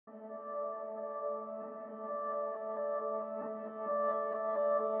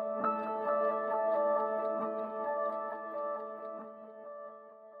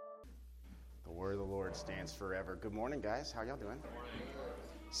stands forever. Good morning, guys. How y'all doing?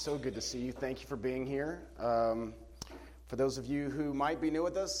 So good to see you. Thank you for being here. For those of you who might be new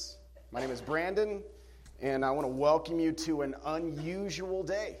with us, my name is Brandon, and I want to welcome you to an unusual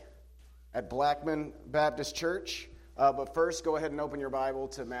day at Blackman Baptist Church. But first, go ahead and open your Bible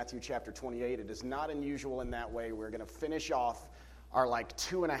to Matthew chapter 28. It is not unusual in that way. We're going to finish off our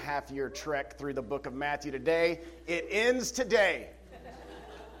 2.5-year trek through the book of Matthew today. It ends today.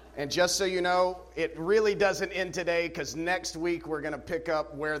 And just so you know, it really doesn't end today, because next week we're going to pick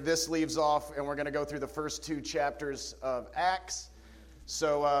up where this leaves off, and we're going to go through the first 2 chapters of Acts.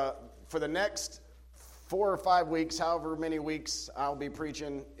 So for the next 4 or 5 weeks, however many weeks I'll be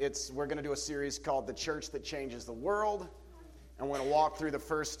preaching, we're going to do a series called The Church That Changes the World. And we're going to walk through the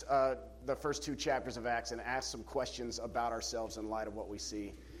first 2 chapters of Acts and ask some questions about ourselves in light of what we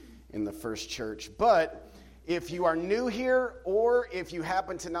see in the first church. But if you are new here, or if you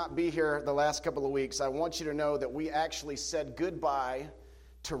happen to not be here the last couple of weeks, I want you to know that we actually said goodbye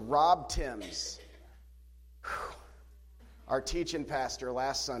to Rob Timms, our teaching pastor,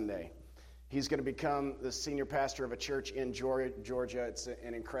 last Sunday. He's going to become the senior pastor of a church in Georgia. It's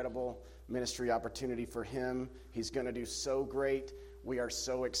an incredible ministry opportunity for him. He's going to do so great. We are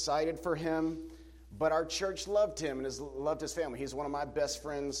so excited for him. But our church loved him and loved his family. He's one of my best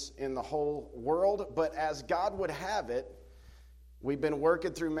friends in the whole world. But as God would have it, we've been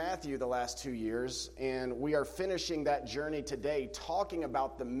working through Matthew the last 2 years, and we are finishing that journey today, talking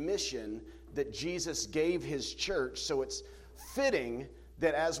about the mission that Jesus gave his church. So it's fitting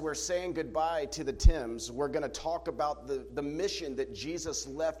that as we're saying goodbye to the Timms, we're going to talk about the mission that Jesus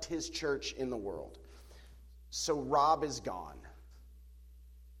left his church in the world. So Rob is gone.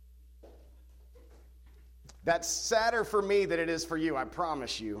 That's sadder for me than it is for you, I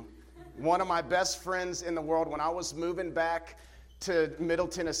promise you. One of my best friends in the world, when I was moving back to Middle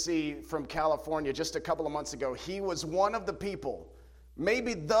Tennessee from California just a couple of months ago, he was one of the people,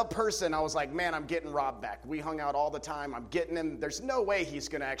 maybe the person, I was like, man, I'm getting Rob back. We hung out all the time. I'm getting him. There's no way he's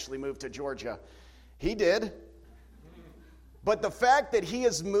going to actually move to Georgia. He did. But the fact that he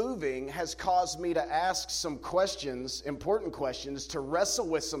is moving has caused me to ask some questions, important questions, to wrestle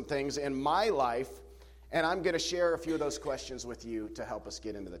with some things in my life. And I'm going to share a few of those questions with you to help us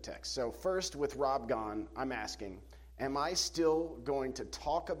get into the text. So first, with Rob gone, I'm asking, am I still going to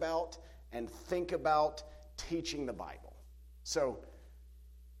talk about and think about teaching the Bible? So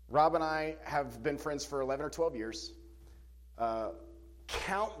Rob and I have been friends for 11 or 12 years,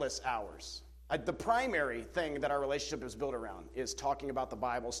 countless hours. The primary thing that our relationship is built around is talking about the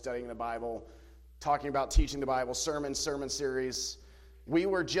Bible, studying the Bible, talking about teaching the Bible, sermon series. We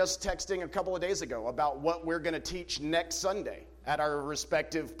were just texting a couple of days ago about what we're going to teach next Sunday at our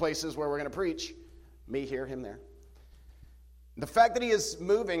respective places where we're going to preach. Me here, him there. The fact that he is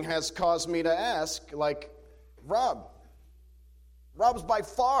moving has caused me to ask, Rob's by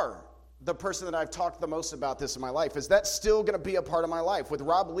far the person that I've talked the most about this in my life. Is that still going to be a part of my life? With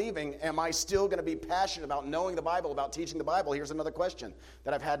Rob leaving, am I still going to be passionate about knowing the Bible, about teaching the Bible? Here's another question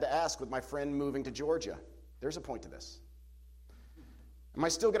that I've had to ask with my friend moving to Georgia. There's a point to this. Am I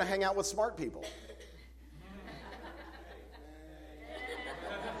still going to hang out with smart people?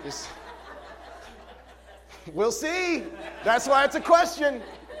 We'll see. That's why it's a question.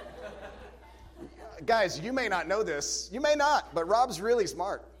 Guys, you may not know this. You may not, but Rob's really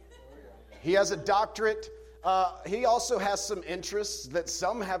smart. He has a doctorate. He also has some interests that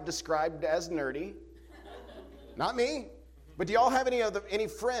some have described as nerdy. Not me. But do y'all have any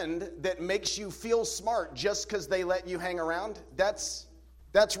friend that makes you feel smart just because they let you hang around? That's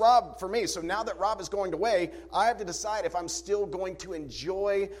Rob for me. So now that Rob is going away, I have to decide if I'm still going to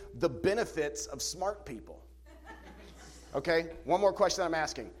enjoy the benefits of smart people. Okay, one more question I'm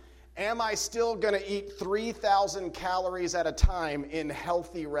asking. Am I still going to eat 3,000 calories at a time in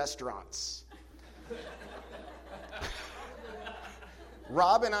healthy restaurants?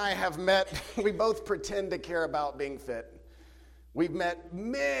 Rob and I have met, we both pretend to care about being fit. We've met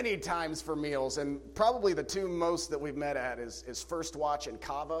many times for meals, and probably the 2 most that we've met at is First Watch and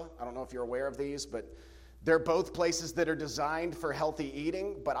Cava. I don't know if you're aware of these, but they're both places that are designed for healthy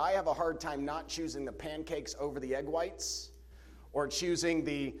eating, but I have a hard time not choosing the pancakes over the egg whites, or choosing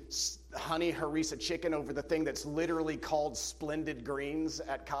the honey harissa chicken over the thing that's literally called Splendid Greens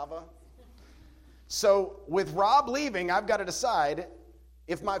at Cava. So with Rob leaving, I've got to decide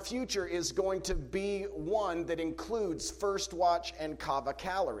if my future is going to be one that includes First Watch and Cava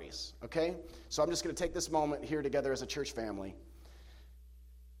calories, okay? So I'm just going to take this moment here together as a church family,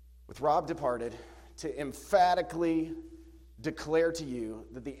 with Rob departed, to emphatically declare to you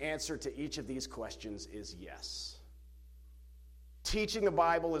that the answer to each of these questions is yes. Teaching the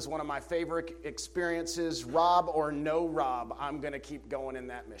Bible is one of my favorite experiences. Rob or no Rob, I'm going to keep going in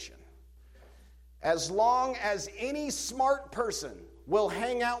that mission. As long as any smart person will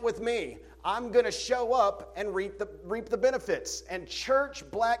hang out with me, I'm going to show up and reap the benefits. And Church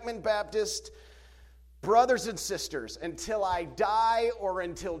Blackman Baptist, brothers and sisters, until I die or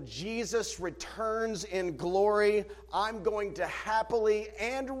until Jesus returns in glory, I'm going to happily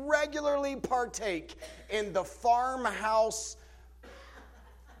and regularly partake in the farmhouse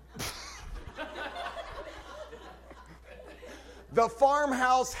the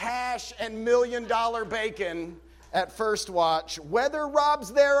farmhouse hash and $1 million bacon at First Watch, whether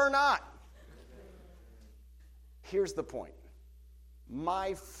Rob's there or not. Here's the point.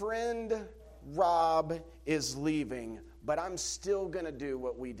 My friend Rob is leaving, but I'm still going to do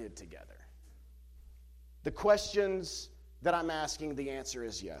what we did together. The questions that I'm asking, the answer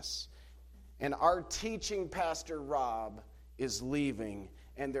is yes. And our teaching pastor, Rob, is leaving.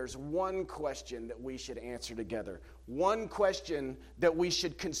 And there's one question that we should answer together. One question that we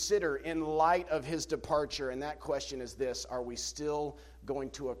should consider in light of his departure. And that question is this: are we still going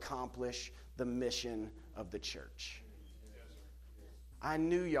to accomplish the mission of the church? I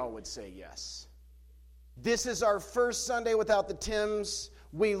knew y'all would say yes. This is our first Sunday without the Tims.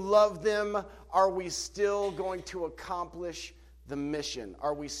 We love them. Are we still going to accomplish the mission?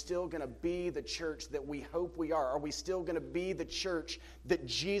 Are we still going to be the church that we hope we are? Are we still going to be the church that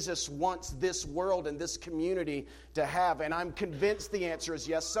Jesus wants this world and this community to have? And I'm convinced the answer is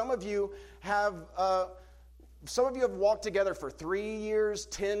yes. Some of you have walked together for 3 years,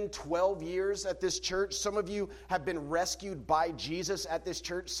 10, 12 years at this church. Some of you have been rescued by Jesus at this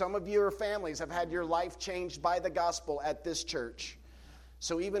church. Some of your families have had your life changed by the gospel at this church.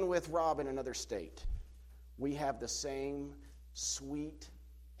 So even with Rob in another state, we have the same sweet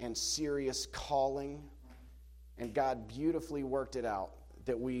and serious calling, and God beautifully worked it out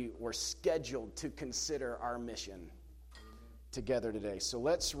that we were scheduled to consider our mission together today. So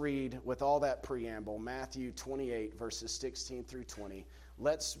let's read, with all that preamble, Matthew 28, verses 16 through 20.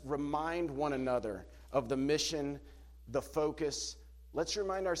 Let's remind one another of the mission, the focus. Let's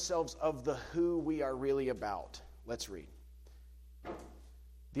remind ourselves of the who we are really about. Let's read.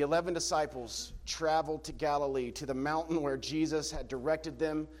 The 11 disciples traveled to Galilee, to the mountain where Jesus had directed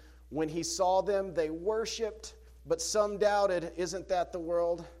them. When he saw them, they worshiped, but some doubted. Isn't that the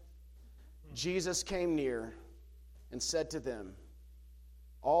world? Jesus came near and said to them,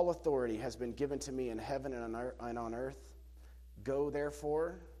 all authority has been given to me in heaven and on earth. Go,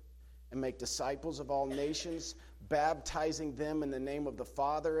 therefore, and make disciples of all nations, baptizing them in the name of the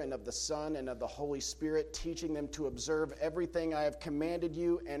Father and of the Son and of the Holy Spirit, teaching them to observe everything I have commanded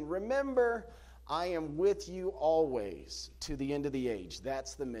you. And remember, I am with you always to the end of the age.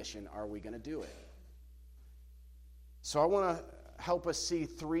 That's the mission. Are we going to do it? So I want to help us see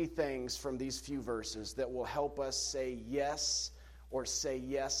 3 things from these few verses that will help us say yes or say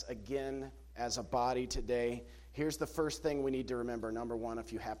yes again as a body today. Here's the first thing we need to remember. Number 1,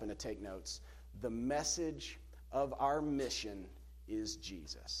 if you happen to take notes, the message of our mission is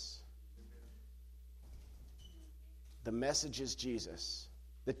Jesus. The message is Jesus.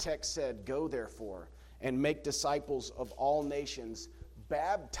 The text said, go therefore and make disciples of all nations,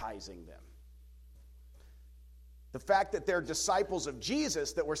 baptizing them. The fact that they're disciples of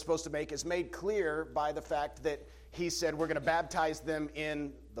Jesus that we're supposed to make is made clear by the fact that he said we're going to baptize them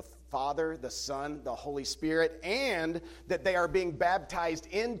in the Father, the Son, the Holy Spirit, and that they are being baptized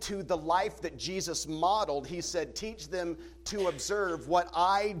into the life that Jesus modeled. He said, teach them to observe what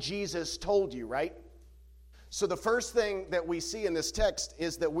I, Jesus, told you, right? So the first thing that we see in this text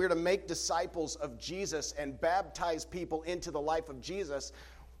is that we're to make disciples of Jesus and baptize people into the life of Jesus.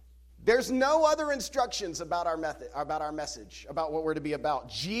 There's no other instructions about our message, about what we're to be about.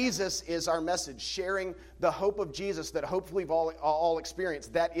 Jesus is our message, sharing the hope of Jesus that hopefully we've all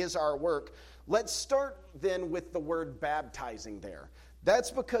experienced. That is our work. Let's start then with the word baptizing there.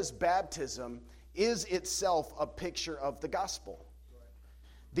 That's because baptism is itself a picture of the gospel.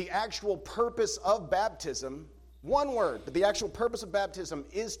 The actual purpose of baptism, one word, but the actual purpose of baptism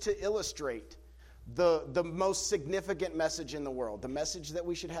is to illustrate the most significant message in the world, the message that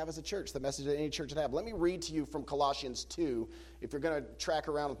we should have as a church, the message that any church should have. Let me read to you from Colossians 2. If you're going to track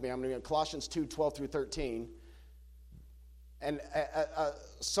around with me, I'm going to go Colossians 2, 12 through 13, and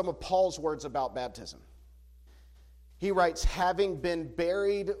some of Paul's words about baptism. He writes, having been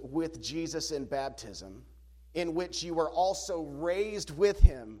buried with Jesus in baptism, in which you were also raised with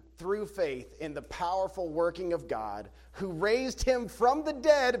him through faith in the powerful working of God, who raised him from the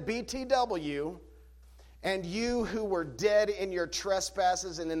dead, BTW, And you who were dead in your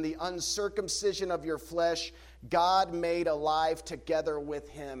trespasses and in the uncircumcision of your flesh, God made alive together with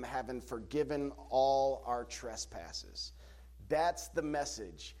him, having forgiven all our trespasses. That's the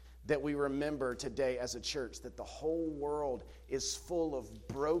message that we remember today as a church, that the whole world is full of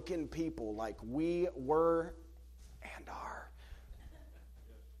broken people like we were and are.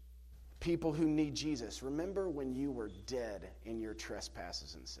 People who need Jesus. Remember when you were dead in your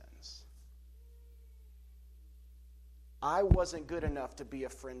trespasses and sins. I wasn't good enough to be a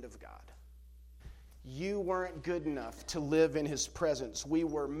friend of God. You weren't good enough to live in his presence. We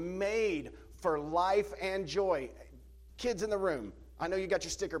were made for life and joy. Kids in the room, I know you got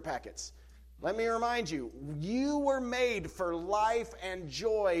your sticker packets. Let me remind you, you were made for life and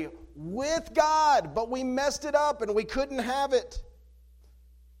joy with God, but we messed it up and we couldn't have it.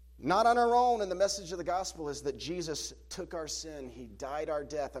 Not on our own, and the message of the gospel is that Jesus took our sin. He died our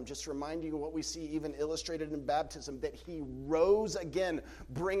death. I'm just reminding you what we see even illustrated in baptism, that he rose again,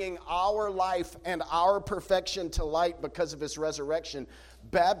 bringing our life and our perfection to light because of his resurrection.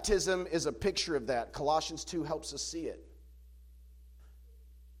 Baptism is a picture of that. Colossians 2 helps us see it.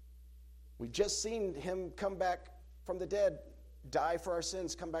 We've just seen him come back from the dead, die for our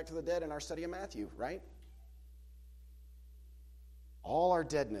sins, come back to the dead in our study of Matthew, right? All our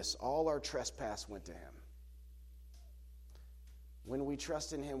deadness, all our trespass went to him. When we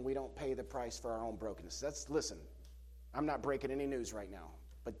trust in him, we don't pay the price for our own brokenness. Listen, I'm not breaking any news right now,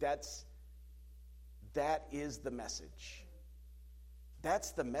 but that is the message.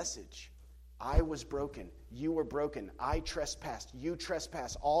 That's the message. I was broken. You were broken. I trespassed. You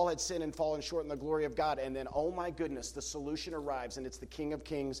trespassed. All had sinned and fallen short in the glory of God. And then, oh my goodness, the solution arrives, and it's the King of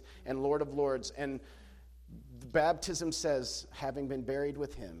Kings and Lord of Lords. And baptism says, having been buried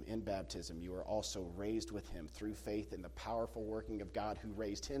with him in baptism, you are also raised with him through faith in the powerful working of God who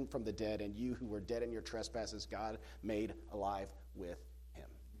raised him from the dead, and you who were dead in your trespasses, God made alive with him.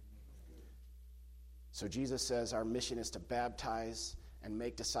 So Jesus says our mission is to baptize and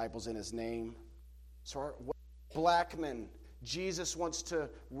make disciples in his name. So Blackman, Jesus wants to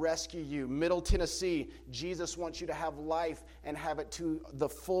rescue you. Middle Tennessee, Jesus wants you to have life and have it to the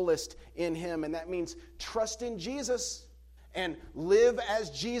fullest in him. And that means trust in Jesus and live as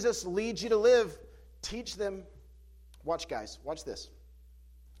Jesus leads you to live. Teach them. Watch, guys. Watch this.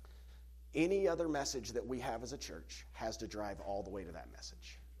 Any other message that we have as a church has to drive all the way to that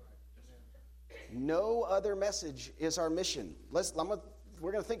message. No other message is our mission.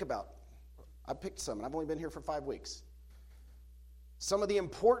 We're going to think about. I picked some, and I've only been here for 5 weeks. Some of the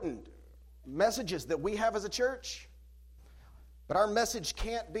important messages that we have as a church. But our message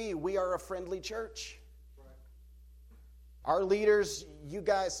can't be, we are a friendly church. Our leaders, you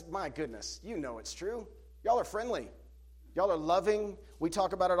guys, my goodness, you know it's true. Y'all are friendly. Y'all are loving. We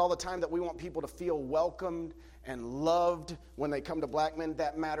talk about it all the time that we want people to feel welcomed and loved when they come to Blackman.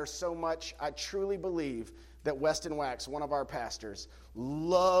 That matters so much. I truly believe that Weston Wax, one of our pastors,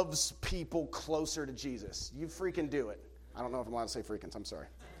 loves people closer to Jesus. You freaking do it. I don't know if I'm allowed to say freakins. I'm sorry.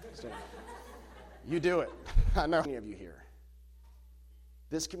 You do it. I know many of you here.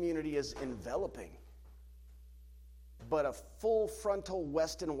 This community is enveloping. But a full frontal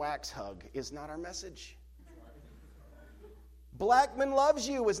Weston Wax hug is not our message. Blackman loves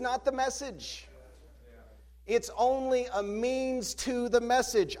you is not the message. It's only a means to the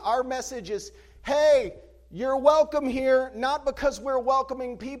message. Our message is, hey, you're welcome here, not because we're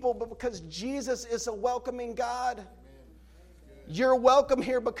welcoming people, but because Jesus is a welcoming God. You're welcome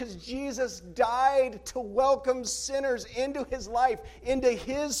here because Jesus died to welcome sinners into his life, into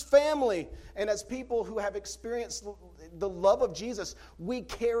his family. And as people who have experienced the love of Jesus, we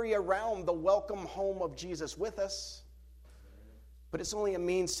carry around the welcome home of Jesus with us. But it's only a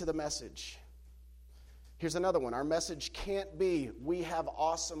means to the message. Here's another one. Our message can't be, we have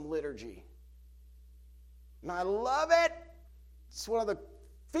awesome liturgy. And I love it. It's one of the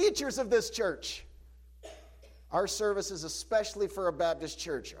features of this church. Our services, especially for a Baptist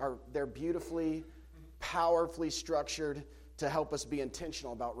church, they're beautifully, powerfully structured to help us be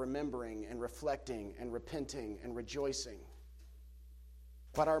intentional about remembering and reflecting and repenting and rejoicing.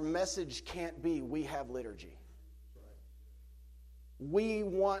 But our message can't be, we have liturgy. We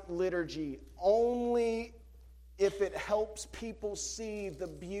want liturgy only if it helps people see the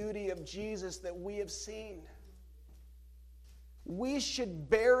beauty of Jesus that we have seen. We should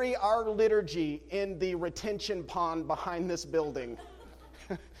bury our liturgy in the retention pond behind this building.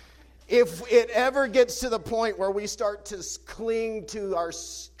 If it ever gets to the point where we start to cling to our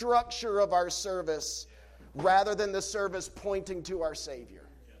structure of our service rather than the service pointing to our Savior.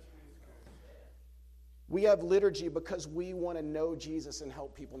 We have liturgy because we want to know Jesus and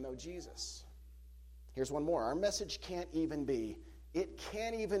help people know Jesus. Here's one more. Our message can't even be,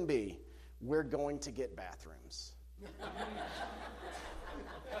 we're going to get bathrooms.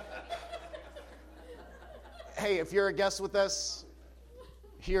 Hey, if you're a guest with us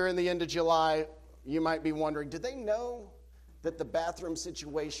here in the end of July, you might be wondering, do they know that the bathroom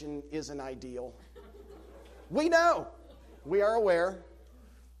situation isn't ideal? We know. We are aware.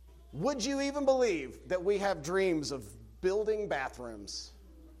 Would you even believe that we have dreams of building bathrooms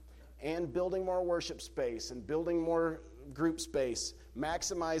and building more worship space and building more group space,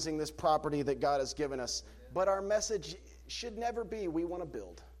 maximizing this property that God has given us? But our message should never be, we want to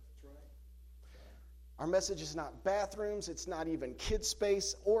build. Our message is not bathrooms, it's not even kid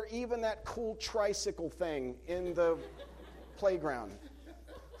space, or even that cool tricycle thing in the playground.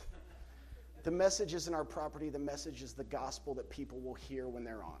 The message isn't our property, the message is the gospel that people will hear when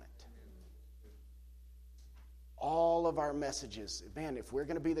they're on it. All of our messages, man, if we're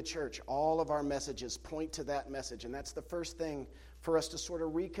going to be the church, all of our messages point to that message, and that's the first thing for us to sort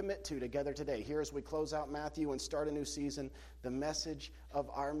of recommit to together today. Here as we close out Matthew and start a new season, the message of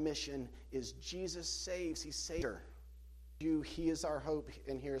our mission is Jesus saves. He saves you. He is our hope.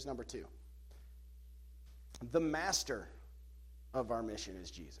 And here's number 2. The master of our mission is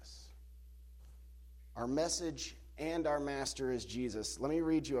Jesus. Our message and our master is Jesus. Let me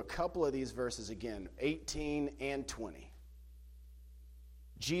read you a couple of these verses again, 18 and 20.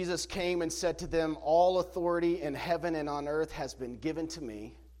 Jesus came and said to them, all authority in heaven and on earth has been given to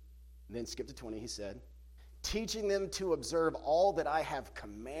me. And then skip to 20, he said, teaching them to observe all that I have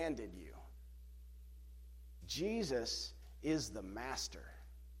commanded you. Jesus is the master.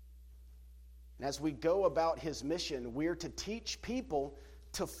 And as we go about his mission, we're to teach people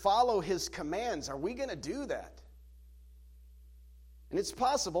to follow his commands. Are we going to do that? And it's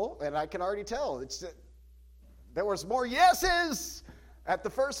possible, and I can already tell, there was more yeses at the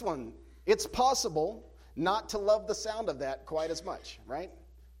first one. It's possible not to love the sound of that quite as much, right?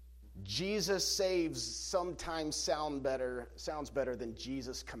 Jesus saves sometimes sounds better than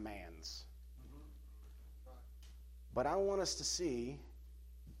Jesus commands. But I want us to see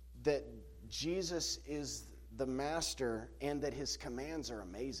that Jesus is the master and that his commands are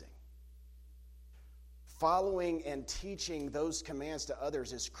amazing. Following and teaching those commands to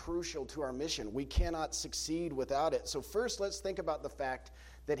others is crucial to our mission. We cannot succeed without it. So first, let's think about the fact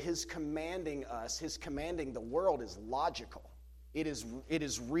that his commanding the world is logical. It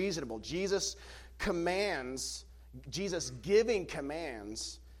is reasonable. Jesus giving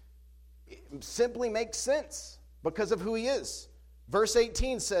commands simply makes sense because of who he is. Verse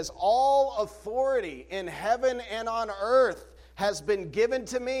 18 says, all authority in heaven and on earth has been given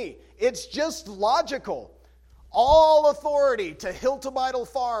to me. It's just logical. All authority to Hiltibidal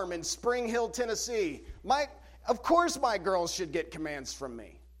Farm in Spring Hill, Tennessee. Of course my girls should get commands from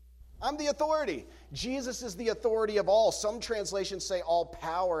me. I'm the authority. Jesus is the authority of all. Some translations say all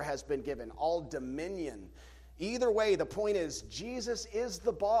power has been given, all dominion. Either way, the point is Jesus is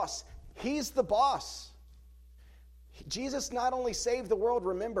the boss. He's the boss. Jesus not only saved the world,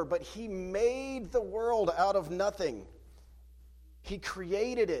 remember, but he made the world out of nothing. He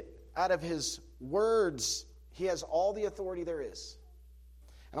created it out of his words. He has all the authority there is.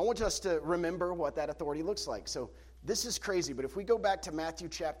 And I want us to remember what that authority looks like. So this is crazy, but if we go back to Matthew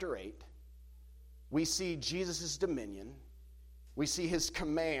chapter 8, we see Jesus' dominion. We see his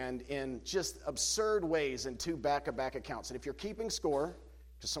command in just absurd ways in 2 back-to-back accounts. And if you're keeping score,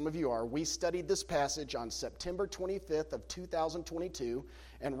 because some of you are, we studied this passage on September 25th of 2022,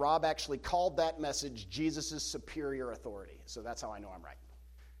 and Rob actually called that message Jesus' superior authority. So that's how I know I'm right.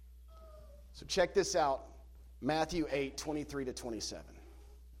 So check this out, Matthew 8, 23 to 27.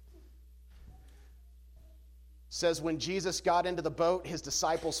 Says, when Jesus got into the boat, his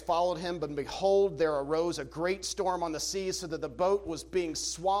disciples followed him, but behold, there arose a great storm on the sea, so that the boat was being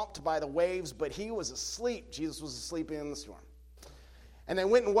swamped by the waves, but he was asleep. Jesus was asleep in the storm. And they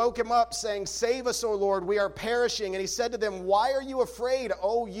went and woke him up, saying, save us, O Lord, we are perishing. And he said to them, why are you afraid,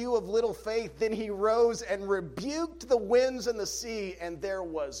 O you of little faith? Then he rose and rebuked the winds and the sea, and there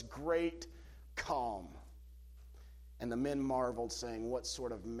was great calm. And the men marveled, saying, what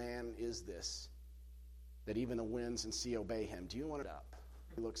sort of man is this, that even the winds and sea obey him? Do you want it up?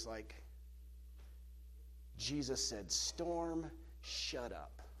 It looks like Jesus said, storm, shut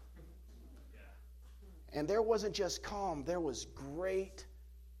up. And there wasn't just calm, there was great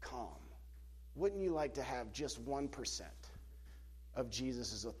calm. Wouldn't you like to have just 1% of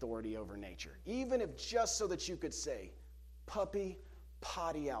Jesus' authority over nature? Even if just so that you could say, puppy,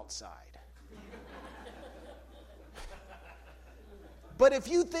 potty outside. But if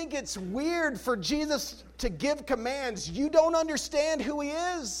you think it's weird for Jesus to give commands, you don't understand who he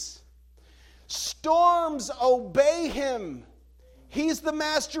is. Storms obey him. He's the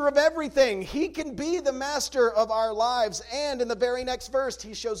master of everything. He can be the master of our lives. And in the very next verse,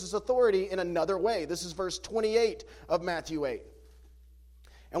 he shows his authority in another way. This is verse 28 of Matthew 8.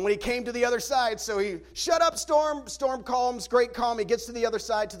 And when he came to the other side, so he, shut up, storm. Storm calms, great calm. He gets to the other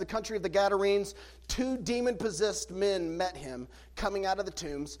side, to the country of the Gadarenes. 2 demon-possessed men met him, coming out of the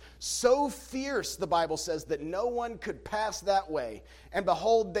tombs. So fierce, the Bible says, that no one could pass that way. And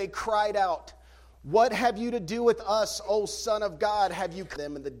behold, they cried out, what have you to do with us, O Son of God? Have you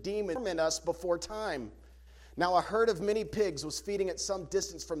them and the demon torment us before time? Now a herd of many pigs was feeding at some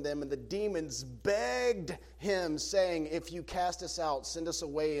distance from them, and the demons begged him, saying, if you cast us out, send us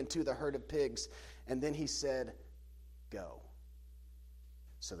away into the herd of pigs. And then he said, go.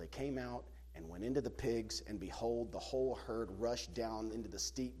 So they came out and went into the pigs, and behold, the whole herd rushed down into the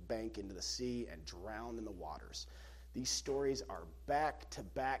steep bank into the sea and drowned in the waters. These stories are back to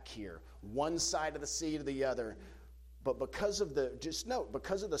back here, one side of the sea to the other. But because of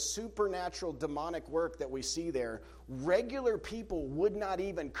because of the supernatural demonic work that we see there, regular people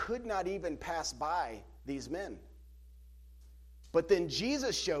could not even pass by these men. But then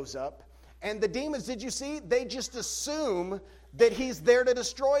Jesus shows up, and the demons, did you see? They just assume that he's there to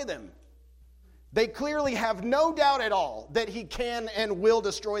destroy them. They clearly have no doubt at all that he can and will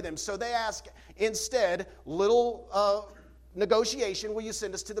destroy them. So they ask instead, little negotiation, will you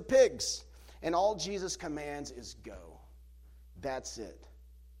send us to the pigs? And all Jesus commands is go. That's it.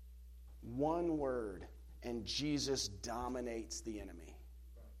 One word, and Jesus dominates the enemy.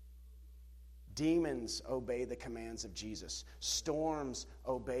 Demons obey the commands of Jesus. Storms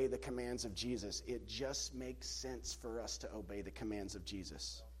obey the commands of Jesus. It just makes sense for us to obey the commands of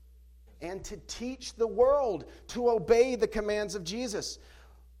Jesus. And to teach the world to obey the commands of Jesus.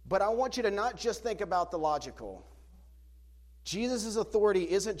 But I want you to not just think about the logical. Jesus' authority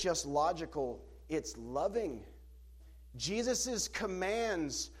isn't just logical, it's loving. Jesus'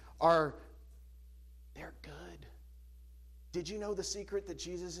 commands they're good. Did you know the secret that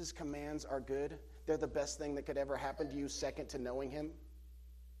Jesus' commands are good? They're the best thing that could ever happen to you, second to knowing him.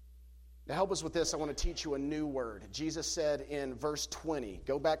 To help us with this, I want to teach you a new word. Jesus said in verse 20,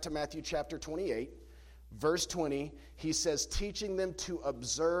 go back to Matthew chapter 28, verse 20, he says, teaching them to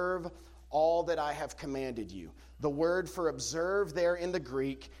observe all that I have commanded you. The word for observe there in the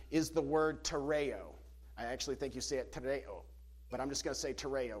Greek is the word tereo. I actually think you say it tereo, but I'm just going to say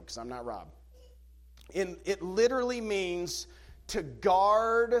tereo because I'm not Rob. It literally means to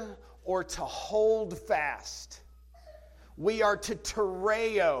guard or to hold fast. We are to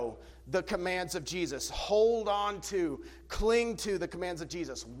tereo the commands of Jesus. Hold on to, cling to the commands of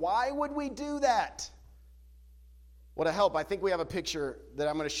Jesus. Why would we do that? Well, to help, I think we have a picture that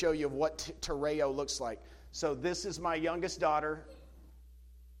I'm going to show you of what tereo looks like. So this is my youngest daughter.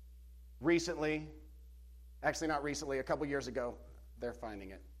 Recently, actually not recently, a couple years ago, they're finding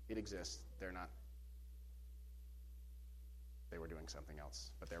it. It exists. They're not. They were doing something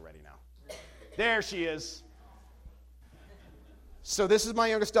else, but they're ready now. There she is. So this is my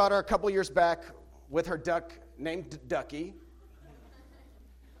youngest daughter a couple years back with her duck named Ducky.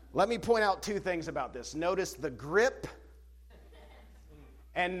 Let me point out 2 things about this. Notice the grip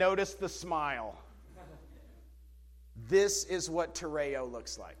and notice the smile. This is what tereo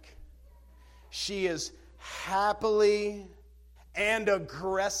looks like. She is happily and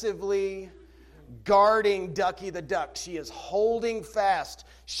aggressively guarding Ducky the duck. She is holding fast.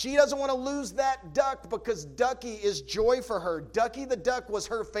 She doesn't want to lose that duck because Ducky is joy for her. Ducky the duck was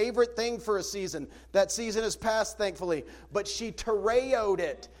her favorite thing for a season. That season has passed, thankfully. But she tereoed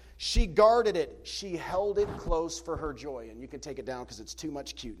it. She guarded it. She held it close for her joy. And you can take it down because it's too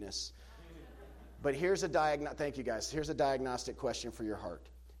much cuteness. But here's thank you guys. Here's a diagnostic question for your heart.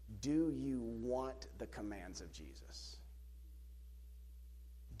 Do you want the commands of Jesus?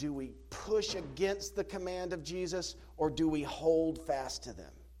 Do we push against the command of Jesus or do we hold fast to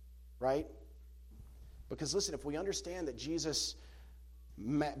them? Right? Because listen, if we understand that Jesus'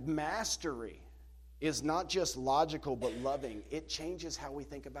 mastery is not just logical but loving, it changes how we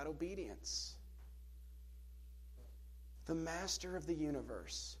think about obedience. The master of the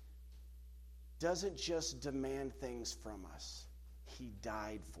universe doesn't just demand things from us. He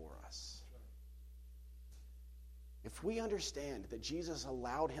died for us. If we understand that Jesus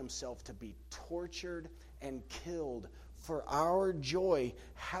allowed himself to be tortured and killed for our joy,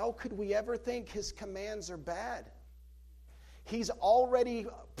 how could we ever think his commands are bad? He's already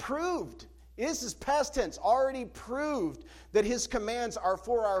proved, this is past tense, already proved that his commands are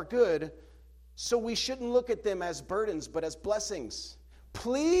for our good, so we shouldn't look at them as burdens but as blessings.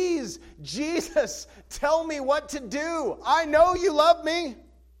 Please, Jesus, tell me what to do. I know you love me.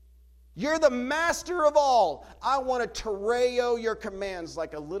 You're the master of all. I want to tereo your commands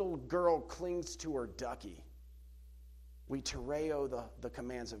like a little girl clings to her ducky. We tereo the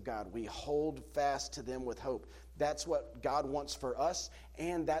commands of God. We hold fast to them with hope. That's what God wants for us,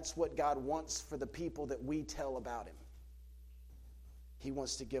 and that's what God wants for the people that we tell about Him. He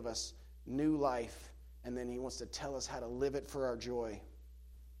wants to give us new life, and then He wants to tell us how to live it for our joy.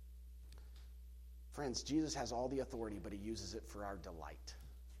 Friends, Jesus has all the authority, but He uses it for our delight.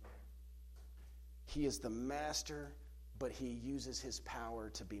 He is the master, but He uses His power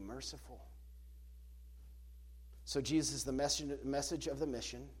to be merciful. So Jesus is the message of the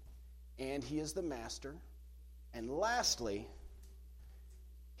mission, and He is the master. And lastly,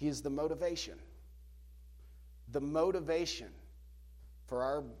 He is the motivation. The motivation for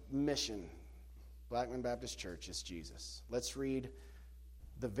our mission, Blackman Baptist Church, is Jesus. Let's read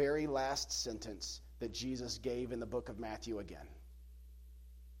the very last sentence that Jesus gave in the book of Matthew again.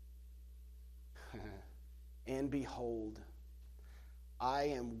 And behold, I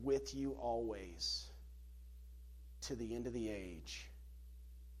am with you always to the end of the age.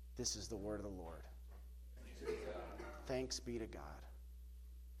 This is the word of the Lord. Thanks be to God.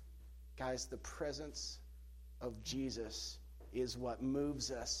 Guys, the presence of Jesus is what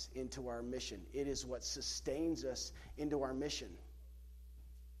moves us into our mission. It is what sustains us into our mission.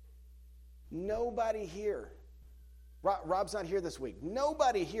 Nobody here, Rob's not here this week.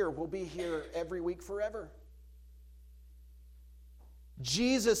 Nobody here will be here every week forever.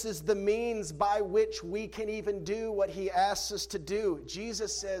 Jesus is the means by which we can even do what He asks us to do.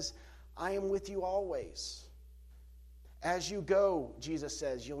 Jesus says, I am with you always. As you go, Jesus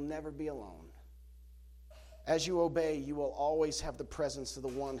says, you'll never be alone. As you obey, you will always have the presence of the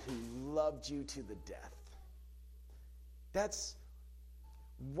one who loved you to the death. That's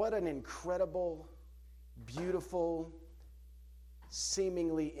what an incredible, beautiful,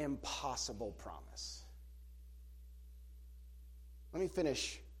 seemingly impossible promise. Let me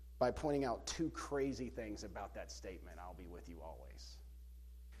finish by pointing out two crazy things about that statement, I'll be with you always.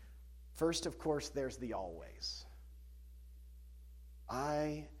 First, of course, there's the always.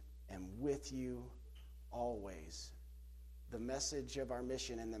 I am with you always. The message of our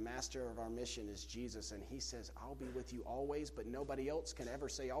mission and the master of our mission is Jesus, and He says, I'll be with you always, but nobody else can ever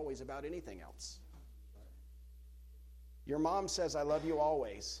say always about anything else. Your mom says, I love you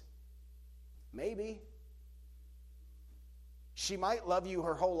always. Maybe. She might love you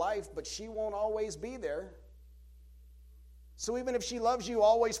her whole life, but she won't always be there. So even if she loves you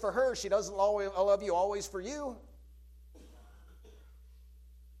always for her, she doesn't love you always for you.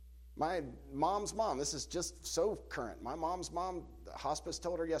 My mom's mom, this is just so current. My mom's mom, the hospice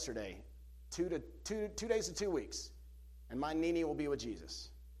told her yesterday, 2 days to 2 weeks, and my Nini will be with Jesus.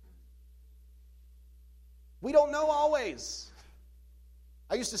 We don't know always.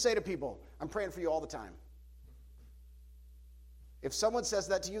 I used to say to people, I'm praying for you all the time. If someone says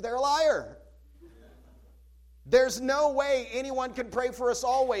that to you, they're a liar. There's no way anyone can pray for us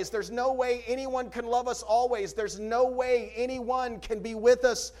always. There's no way anyone can love us always. There's no way anyone can be with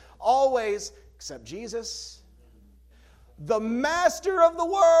us always except Jesus. The master of the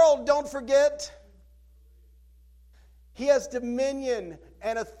world, don't forget. He has dominion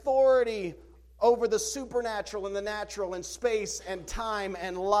and authority over the supernatural and the natural and space and time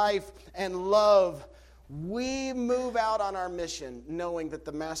and life and love. We move out on our mission knowing that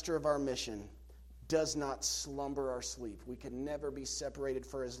the master of our mission does not slumber or sleep. We can never be separated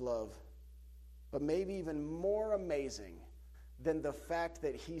for His love. But maybe even more amazing than the fact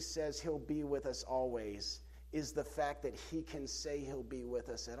that He says He'll be with us always is the fact that He can say He'll be with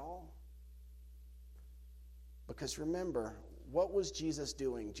us at all. Because remember, what was Jesus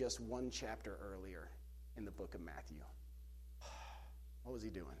doing just one chapter earlier in the book of Matthew? What was He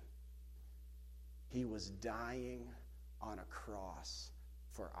doing? He was dying on a cross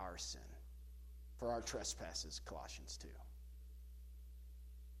for our sin. For our trespasses, Colossians 2.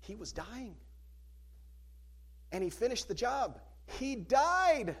 He was dying. And He finished the job. He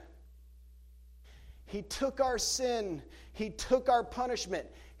died. He took our sin. He took our punishment.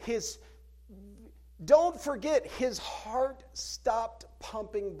 Don't forget, His heart stopped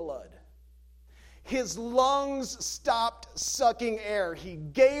pumping blood. His lungs stopped sucking air. He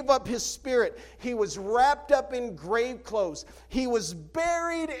gave up His spirit. He was wrapped up in grave clothes. He was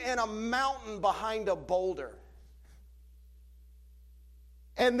buried in a mountain behind a boulder.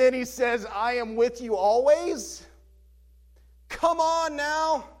 And then He says, I am with you always. Come on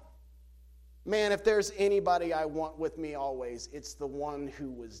now. Man, if there's anybody I want with me always, it's the one who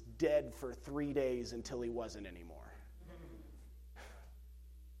was dead for 3 days until he wasn't anymore.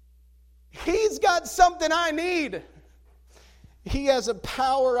 He's got something I need. He has a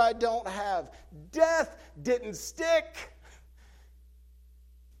power I don't have. Death didn't stick.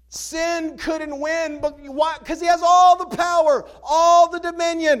 Sin couldn't win, but why? Because he has all the power, all the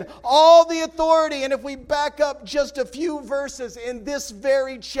dominion, all the authority. And if we back up just a few verses in this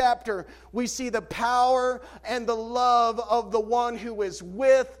very chapter, we see the power and the love of the one who is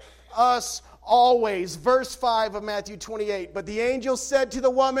with us always. Verse 5 of Matthew 28. But the angel said to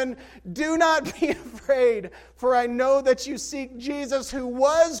the woman, "Do not be afraid, for I know that you seek Jesus who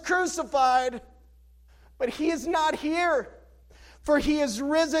was crucified, but he is not here. For he is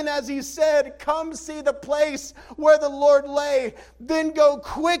risen, as he said. Come see the place where the Lord lay. Then go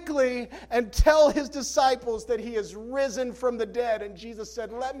quickly and tell his disciples that he is risen from the dead." And Jesus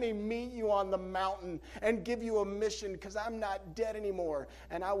said, "Let me meet you on the mountain and give you a mission, because I'm not dead anymore,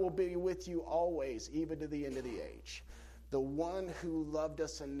 and I will be with you always, even to the end of the age." The one who loved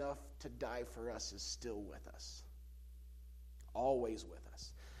us enough to die for us is still with us. Always with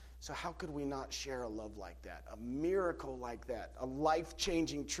us. So how could we not share a love like that, a miracle like that, a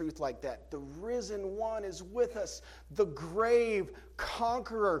life-changing truth like that? The risen one is with us. The grave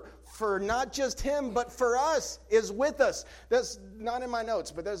conqueror, for not just him, but for us, is with us. That's not in my notes,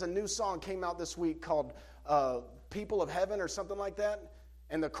 but there's a new song came out this week called People of Heaven or something like that.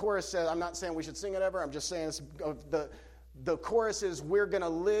 And the chorus says, I'm not saying we should sing it ever, I'm just saying it's, the chorus is, "We're going to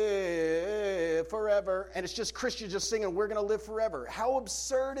live forever." And it's just Christians just singing, "We're going to live forever." How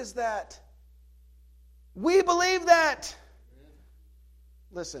absurd is that? We believe that.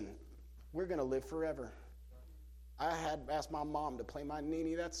 Listen, we're going to live forever. I had asked my mom to play my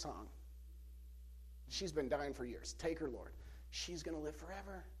Nini that song. She's been dying for years. Take her, Lord. She's going to live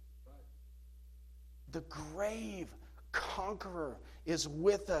forever. The grave conqueror is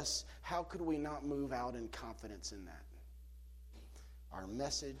with us. How could we not move out in confidence in that? Our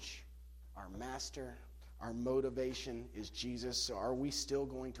message, our master, our motivation is Jesus. So are we still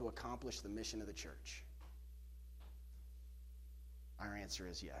going to accomplish the mission of the church? Our answer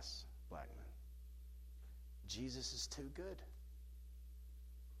is yes, Blackman. Jesus is too good.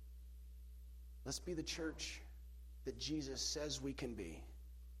 Let's be the church that Jesus says we can be,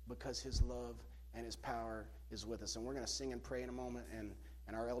 because his love and his power is with us. And we're going to sing and pray in a moment, and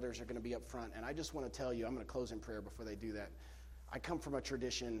our elders are going to be up front. And I just want to tell you, I'm going to close in prayer before they do that. I come from a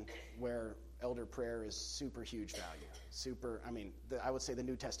tradition where elder prayer is super huge value. I would say the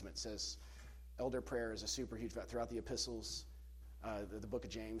New Testament says elder prayer is a super huge value. Throughout the epistles, the book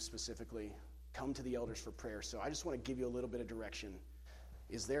of James specifically, come to the elders for prayer. So I just want to give you a little bit of direction.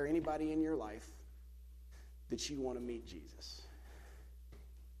 Is there anybody in your life that you want to meet Jesus?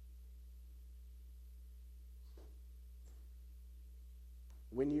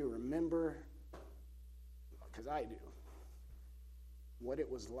 When you remember, because I do, what it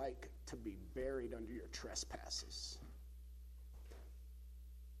was like to be buried under your trespasses.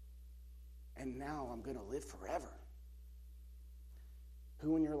 And now I'm going to live forever.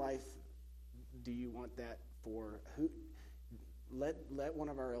 Who in your life do you want that for? Let one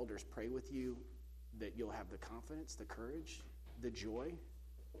of our elders pray with you, that you'll have the confidence, the courage, the joy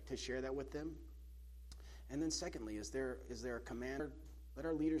to share that with them. And then secondly, is there a command? Let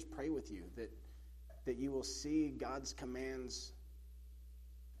our leaders pray with you that you will see God's commands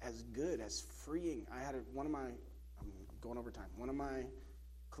as good, as freeing. I'm going over time. One of my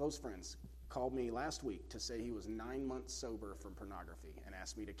close friends called me last week to say he was 9 months sober from pornography and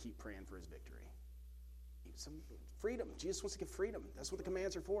asked me to keep praying for his victory. Some freedom. Jesus wants to give freedom. That's what the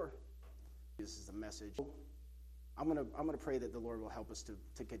commands are for. This is the message. I'm gonna pray that the Lord will help us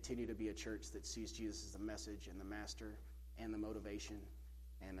to continue to be a church that sees Jesus as the message and the master and the motivation.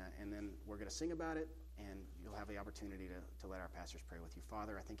 And then we're going to sing about it, and you'll have the opportunity to let our pastors pray with you.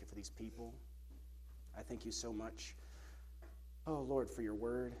 Father, I thank you for these people. I thank you so much, oh Lord, for your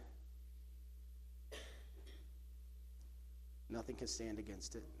word. Nothing can stand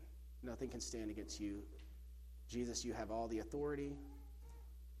against it. Nothing can stand against you. Jesus, you have all the authority,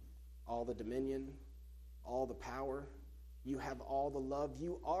 all the dominion, all the power. You have all the love.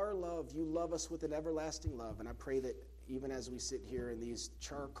 You are love. You love us with an everlasting love. And I pray that even as we sit here in these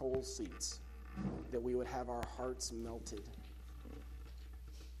charcoal seats, that we would have our hearts melted.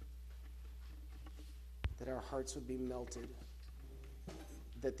 That our hearts would be melted.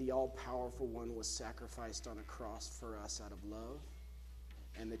 That the all-powerful one was sacrificed on a cross for us out of love.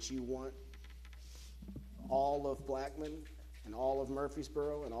 And that you want all of Blackman and all of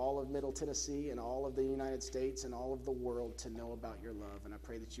Murfreesboro and all of Middle Tennessee and all of the United States and all of the world to know about your love. And I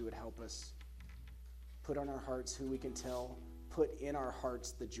pray that you would help us put on our hearts who we can tell, put in our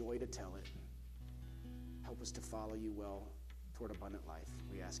hearts the joy to tell it. Help us to follow you well toward abundant life.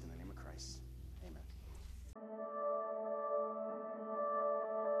 We ask in the name of Christ. Amen.